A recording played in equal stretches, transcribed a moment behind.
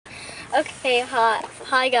Okay,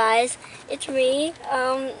 hi guys, it's me,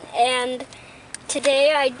 and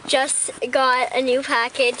today I just got a new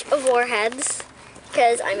package of Warheads,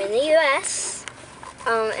 because I'm in the US,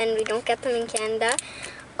 and we don't get them in Canada.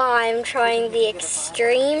 I'm trying the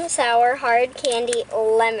Extreme Sour Hard Candy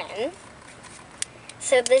Lemon.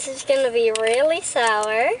 So this is going to be really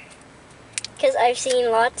sour, because I've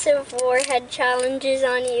seen lots of Warhead challenges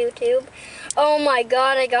on YouTube. Oh my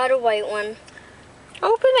god, I got a white one.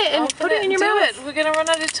 Open it and put it in your mouth. Do it. We're gonna run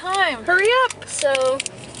out of time. Hurry up. So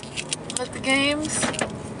let the games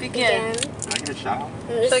begin. Can I get a shout out?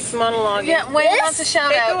 It's like monologue. Yeah, Wayne wants a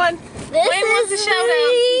shout out. Go on. Wayne wants a shout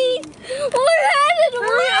out. Warhead!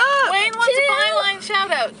 Hurry up. Wayne wants a byline shout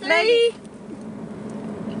out. Maggie.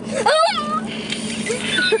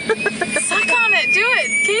 Suck on it. Do it.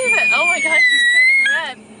 Keep it. Oh my gosh, she's turning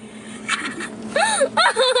red.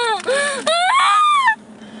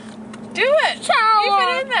 Do it. Keep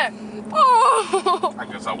it in there. Oh. I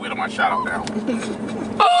guess I'll wait on my shout out now.